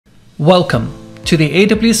Welcome to the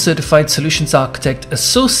AWS Certified Solutions Architect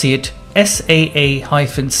Associate SAA-C03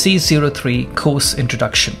 course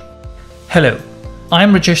introduction. Hello,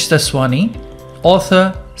 I'm Rajesh Daswani,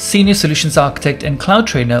 author, senior solutions architect and cloud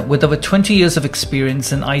trainer with over 20 years of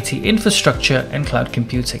experience in IT infrastructure and cloud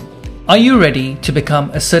computing. Are you ready to become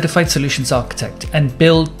a certified solutions architect and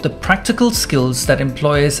build the practical skills that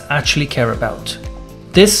employers actually care about?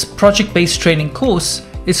 This project-based training course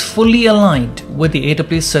is fully aligned with the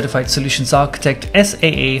AWS Certified Solutions Architect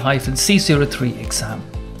SAA-C03 exam.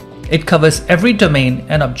 It covers every domain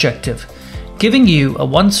and objective, giving you a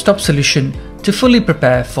one-stop solution to fully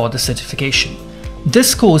prepare for the certification.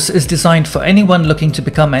 This course is designed for anyone looking to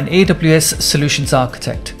become an AWS Solutions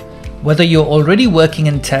Architect, whether you're already working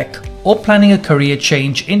in tech or planning a career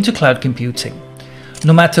change into cloud computing.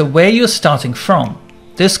 No matter where you're starting from,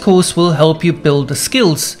 this course will help you build the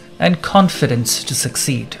skills and confidence to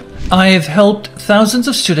succeed. I have helped thousands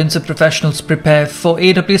of students and professionals prepare for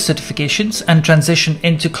AWS certifications and transition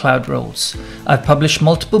into cloud roles. I've published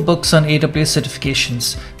multiple books on AWS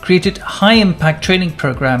certifications, created high-impact training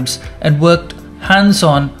programs, and worked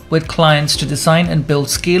hands-on with clients to design and build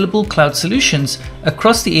scalable cloud solutions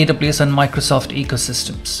across the AWS and Microsoft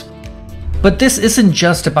ecosystems. But this isn't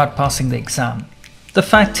just about passing the exam. The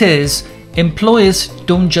fact is, employers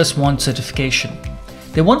don't just want certification.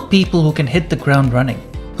 They want people who can hit the ground running,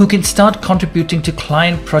 who can start contributing to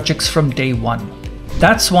client projects from day one.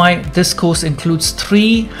 That's why this course includes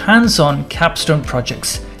 3 hands-on capstone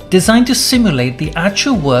projects designed to simulate the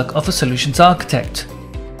actual work of a solutions architect.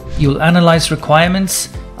 You'll analyze requirements,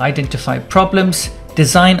 identify problems,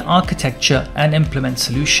 design architecture, and implement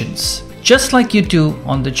solutions, just like you do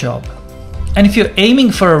on the job. And if you're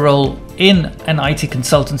aiming for a role in an IT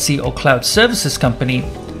consultancy or cloud services company,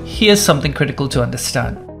 here's something critical to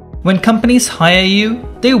understand. When companies hire you,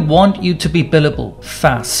 they want you to be billable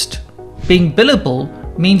fast. Being billable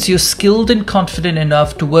means you're skilled and confident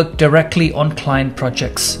enough to work directly on client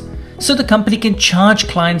projects, so the company can charge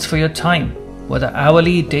clients for your time, whether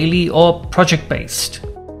hourly, daily, or project-based.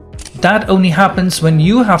 That only happens when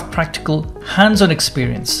you have practical, hands-on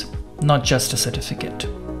experience, not just a certificate.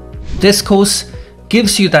 This course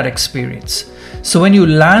gives you that experience. So when you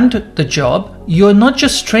land the job, you're not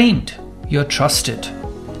just trained, you're trusted.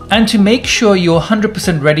 And to make sure you're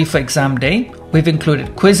 100% ready for exam day, we've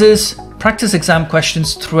included quizzes, practice exam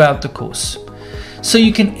questions throughout the course, so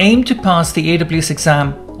you can aim to pass the AWS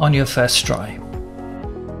exam on your first try.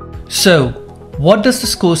 So, what does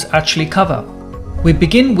this course actually cover? We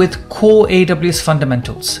begin with core AWS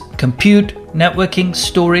fundamentals: compute, networking,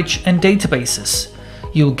 storage, and databases.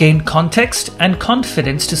 You'll gain context and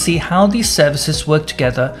confidence to see how these services work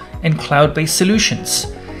together in cloud-based solutions,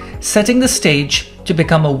 setting the stage to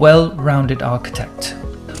become a well-rounded architect.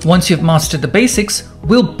 Once you've mastered the basics,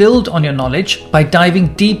 we'll build on your knowledge by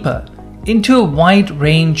diving deeper into a wide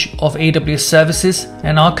range of AWS services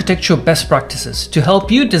and architectural best practices to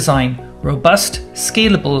help you design robust,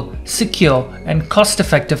 scalable, secure, and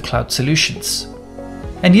cost-effective cloud solutions.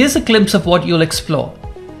 And here's a glimpse of what you'll explore.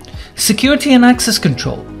 Security and access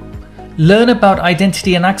control. Learn about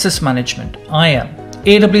identity and access management, IAM,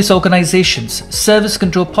 AWS organizations, service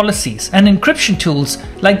control policies, and encryption tools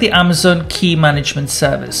like the Amazon Key Management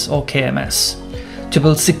Service, or KMS, to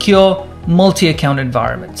build secure multi-account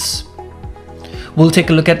environments. We'll take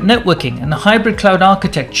a look at networking and hybrid cloud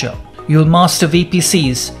architecture. You'll master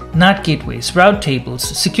VPCs, NAT gateways, route tables,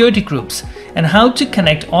 security groups, and how to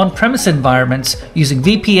connect on-premise environments using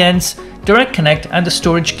VPNs, Direct Connect, and the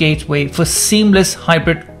storage gateway for seamless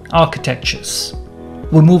hybrid architectures.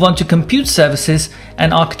 We'll move on to compute services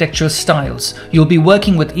and architectural styles. You'll be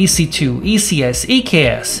working with EC2, ECS,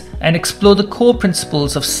 EKS, and explore the core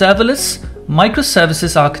principles of serverless,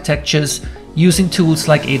 microservices architectures using tools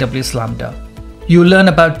like AWS Lambda. You'll learn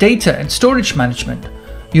about data and storage management.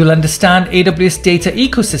 You'll understand AWS data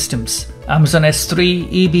ecosystems, Amazon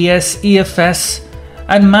S3, EBS, EFS,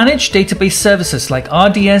 and manage database services like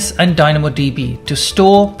RDS and DynamoDB to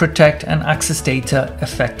store, protect, and access data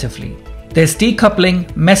effectively. There's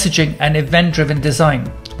decoupling, messaging, and event-driven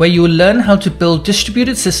design, where you will learn how to build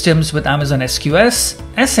distributed systems with Amazon SQS,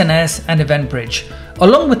 SNS, and EventBridge,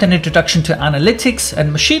 along with an introduction to analytics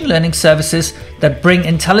and machine learning services that bring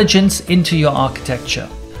intelligence into your architecture.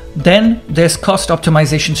 Then there's cost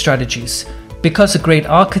optimization strategies, because a great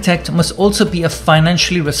architect must also be a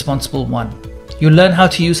financially responsible one. You'll learn how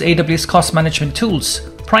to use AWS cost management tools,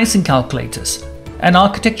 pricing calculators, and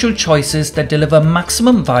architectural choices that deliver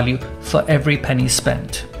maximum value for every penny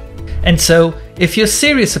spent. And so, if you're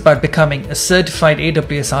serious about becoming a certified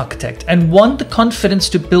AWS architect and want the confidence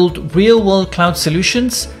to build real-world cloud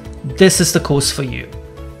solutions, this is the course for you.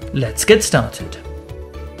 Let's get started.